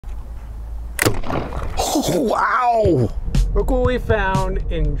Wow! Look what we found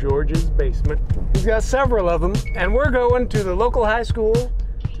in George's basement. He's got several of them, and we're going to the local high school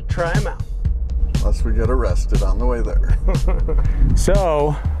to try them out. Unless we get arrested on the way there.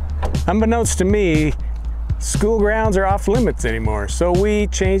 So, unbeknownst to me, school grounds are off limits anymore. So we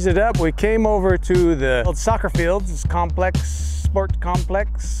changed it up. We came over to the old soccer fields. It's complex, sport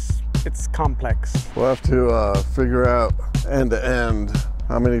complex. It's complex. We'll have to figure out end to end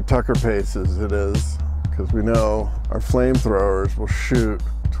how many Tucker paces it is, because we know our flamethrowers will shoot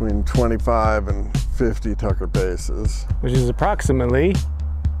between 25 and 50 Tucker paces. Which is approximately,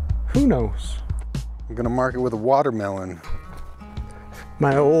 who knows? I'm gonna mark it with a watermelon.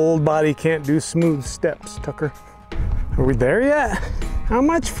 My old body can't do smooth steps, Tucker. Are we there yet? How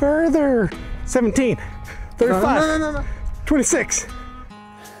much further? 17, 35, No. 26.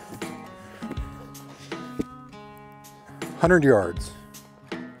 100 yards,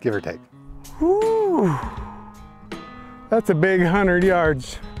 give or take. Woo. That's a big 100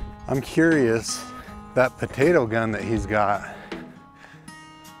 yards. I'm curious, that potato gun that he's got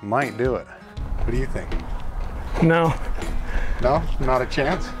might do it. What do you think? No. No, not a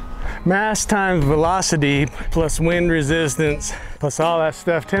chance? Mass times velocity plus wind resistance plus all that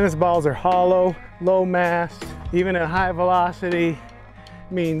stuff. Tennis balls are hollow, low mass, even at high velocity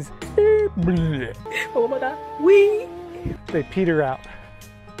means they peter out.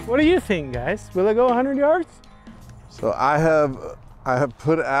 What do you think, guys? Will it go 100 yards? So I have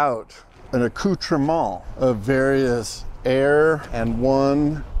put out an accoutrement of various air and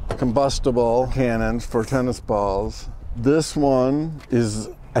one combustible cannons for tennis balls. This one is,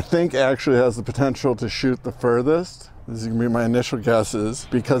 I think, actually has the potential to shoot the furthest. This is gonna be my initial guesses,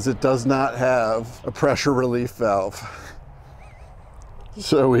 because it does not have a pressure relief valve.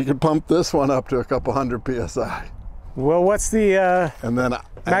 So we could pump this one up to a couple hundred PSI. Well, what's the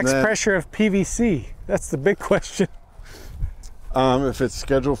max then, pressure of PVC? That's the big question. If it's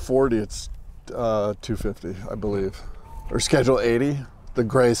schedule 40, it's 250, I believe. Or schedule 80, the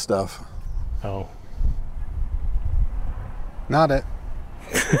gray stuff. Oh. Not it.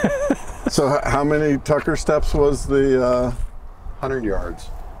 So how many Tucker steps was the 100 yards,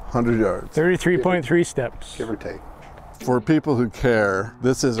 100 yards? 33.3 steps. give or take. For people who care,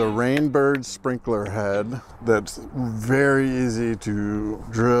 this is a Rainbird sprinkler head that's very easy to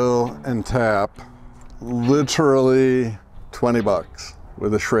drill and tap. Literally 20 bucks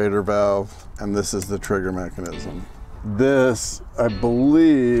with a Schrader valve, and this is the trigger mechanism. This, I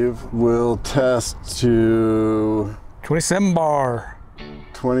believe, will test to 27 bar.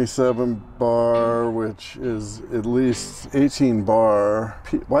 27 bar, which is at least 18 bar.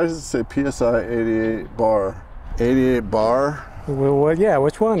 Why does it say PSI 88 bar? 88 bar? Well, what? Yeah,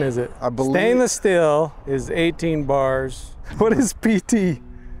 which one is it? I believe Stainless steel is 18 bars. What is PT?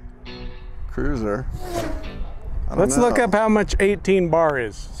 Cruiser. Let's look up how much 18 bar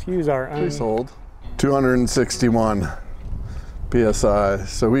is. Excuse our Please hold. 261 PSI.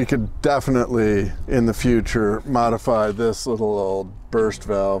 So we could definitely, in the future, modify this little old burst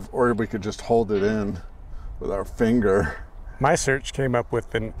valve, or we could just hold it in with our finger. My search came up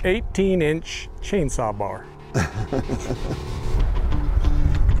with an 18-inch chainsaw bar.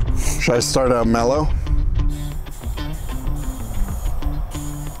 Should I start out mellow?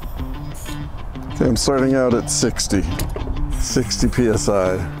 Okay, I'm starting out at 60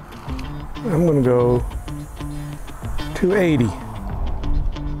 PSI. I'm gonna go to 80.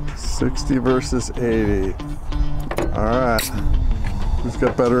 60 versus 80. All right, who's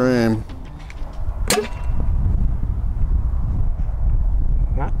got better aim?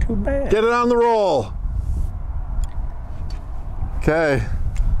 Not too bad. Get it on the roll. Okay.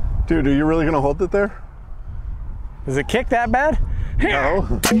 Dude, are you really gonna hold it there? Does it kick that bad? No.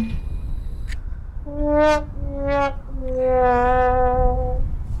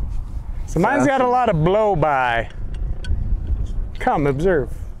 So mine's got a lot of blow by. Come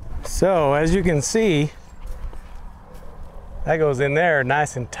observe. So as you can see, that goes in there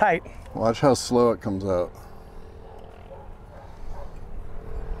nice and tight. Watch how slow it comes out.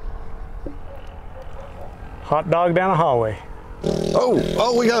 Hot dog down a hallway.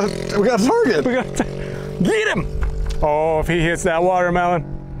 Oh, we got a target. We got to get him. Oh, if he hits that watermelon.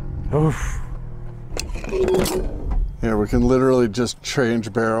 Oof. Here, we can literally just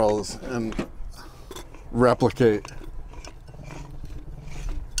change barrels and replicate.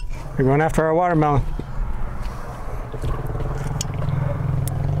 We're going after our watermelon.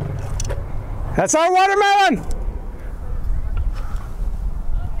 That's our watermelon!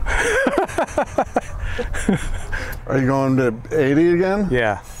 Are you going to 80 again?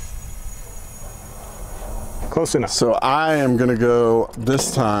 Yeah. Close enough. So I am gonna go,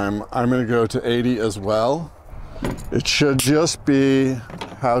 this time, I'm gonna go to 80 as well. It should just be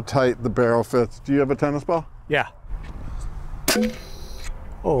how tight the barrel fits. Do you have a tennis ball? Yeah.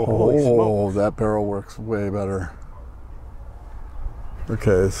 Oh, holy smoke. Oh, that barrel works way better.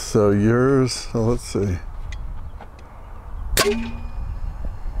 Okay, so yours, so let's see.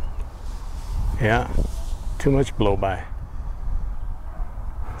 Yeah, too much blow by.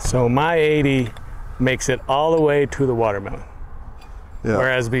 So my 80 makes it all the way to the watermelon. Yeah.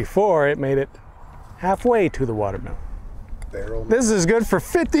 Whereas before it made it halfway to the watermelon. Barrel. This is good for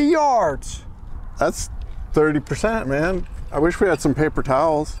 50 yards. That's 30%, man. I wish we had some paper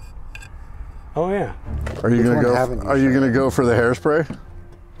towels. Oh yeah. Are you gonna one go? haven't you Are you tried? gonna go for the hairspray?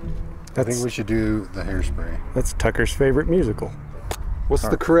 I think we should do the hairspray. That's Tucker's favorite musical. What's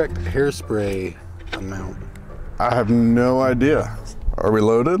the correct hairspray amount? I have no idea. Are we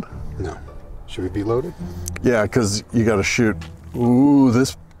loaded? No. Should we be loaded? Yeah, because you got to shoot. Ooh,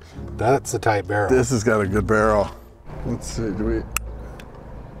 this That's a tight barrel. has got a good barrel. Let's see. Do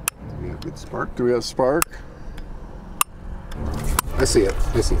we have good spark. have spark? I see it.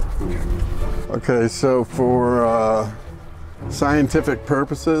 I see it. Okay. Okay, so for scientific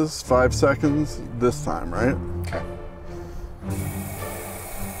purposes, 5 seconds this time, right? Okay.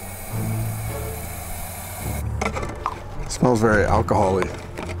 It smells very alcohol-y.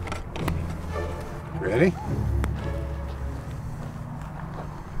 Ready?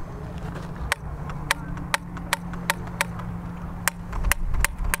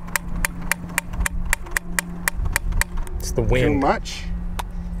 It's the Too wind. much?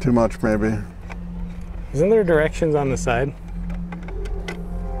 Too much, maybe. Isn't there directions on the side?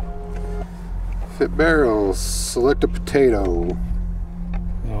 Fit barrels. Select a potato.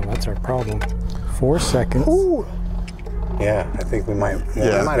 Oh, that's our problem. 4 seconds. Ooh. Yeah, I think we might.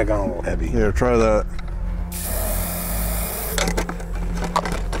 Yeah. We might have gone a little heavy. Here, try that.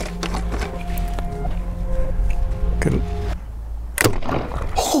 Good.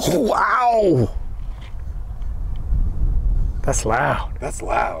 Oh, wow! That's loud. That's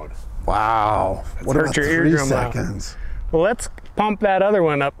loud. Wow. What hurt about your 3 eardrum loud. seconds? Well, let's pump that other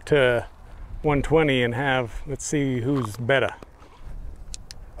one up to 120 and have, let's see who's better.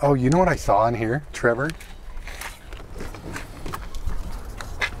 Oh, you know what I saw in here, Trevor?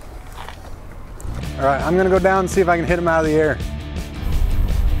 All right, I'm gonna go down and see if I can hit him out of the air.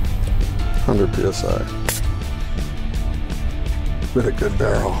 100 psi. With a good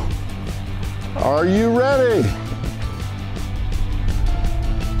barrel. Are you ready?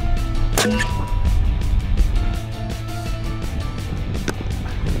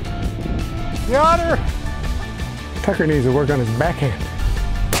 Got her! Tucker needs to work on his backhand.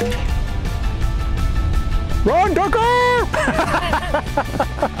 Run, Tucker!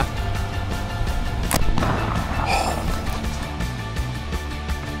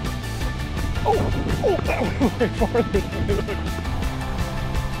 Oh, that went way farther than it looked.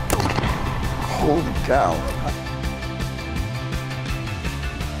 Holy cow.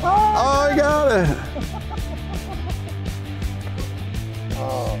 Oh, I got it.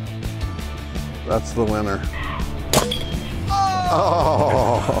 Oh, that's the winner.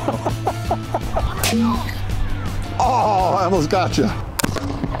 Oh. Oh, I almost got you.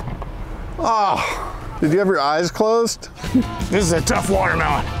 Oh, did you have your eyes closed? This is a tough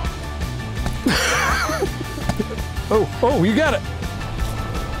watermelon. Oh, you got it.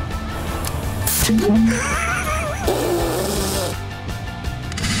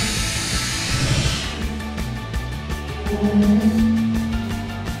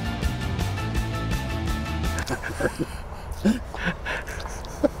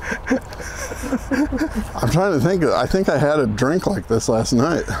 I'm trying to think. I think I had a drink like this last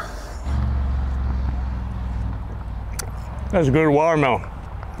night. That's a good watermelon.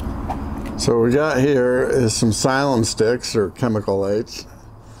 So what we got here is some Xylem sticks or chemical lights.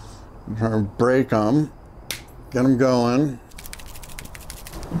 I'm trying to break them, get them going.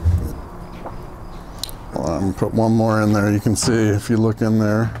 Well, I'm gonna put one more in there. You can see if you look in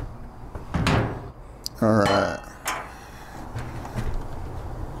there. All right.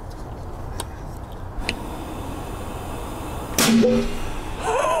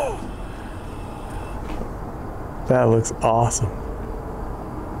 That looks awesome.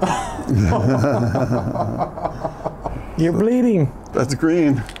 You're bleeding. That's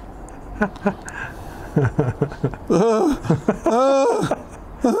green.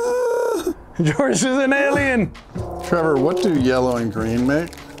 George is an alien. Trevor, what do yellow and green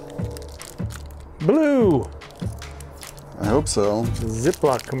make? Blue. I hope so.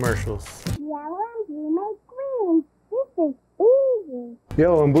 Ziploc commercials. Yellow and blue make green. This is easy.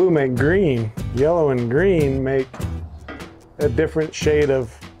 Yellow and blue make green. Yellow and green make a different shade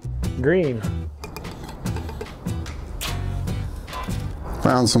of green.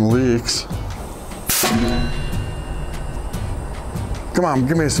 Found some leaks. Come on,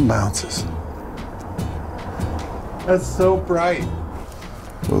 give me some bounces. That's so bright.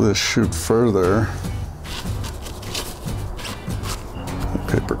 Will this shoot further?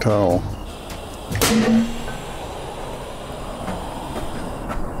 Paper towel.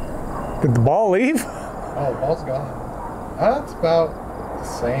 Did the ball leave? Oh, ball's gone. That's about the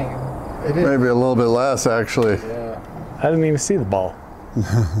same. It is. Maybe a little bit less, actually. Yeah. I didn't even see the ball.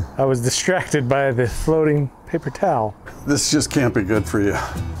 I was distracted by the floating paper towel. This just can't be good for you.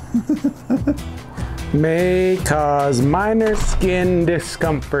 May cause minor skin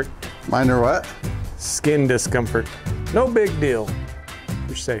discomfort. Minor what? Skin discomfort. No big deal.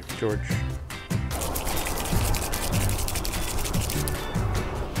 You're safe, George.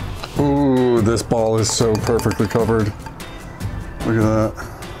 Ooh, this ball is so perfectly covered. Look at that.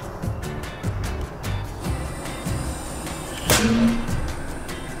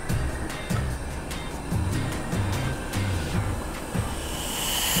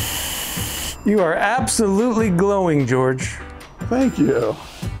 You are absolutely glowing, George. Thank you.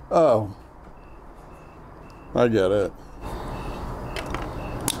 Oh, I get it.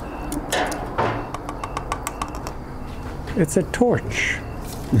 It's a torch.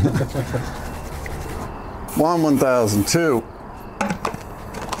 1002.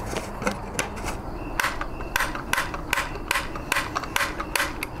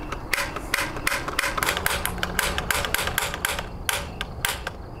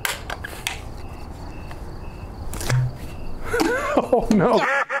 Oh no.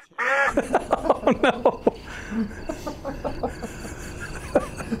 Oh no.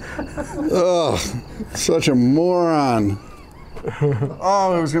 Ugh, such a moron.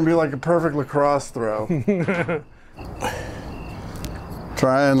 Oh, it was gonna be like a perfect lacrosse throw.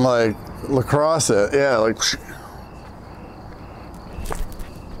 Try and like lacrosse it. Yeah, like.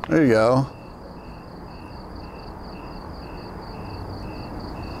 There you go.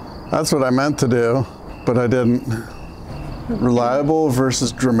 That's what I meant to do, but I didn't. Reliable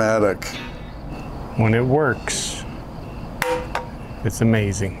versus dramatic. When it works, it's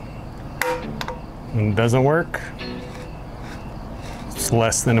amazing. When it doesn't work, it's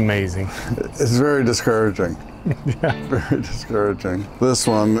less than amazing. It's very discouraging. Yeah. Very discouraging. This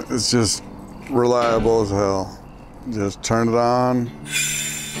one is just reliable as hell. Just turn it on.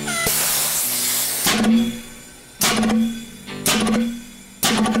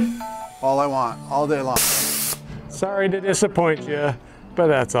 All I want, all day long. Sorry to disappoint you, but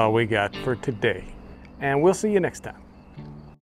that's all we got for today. And we'll see you next time.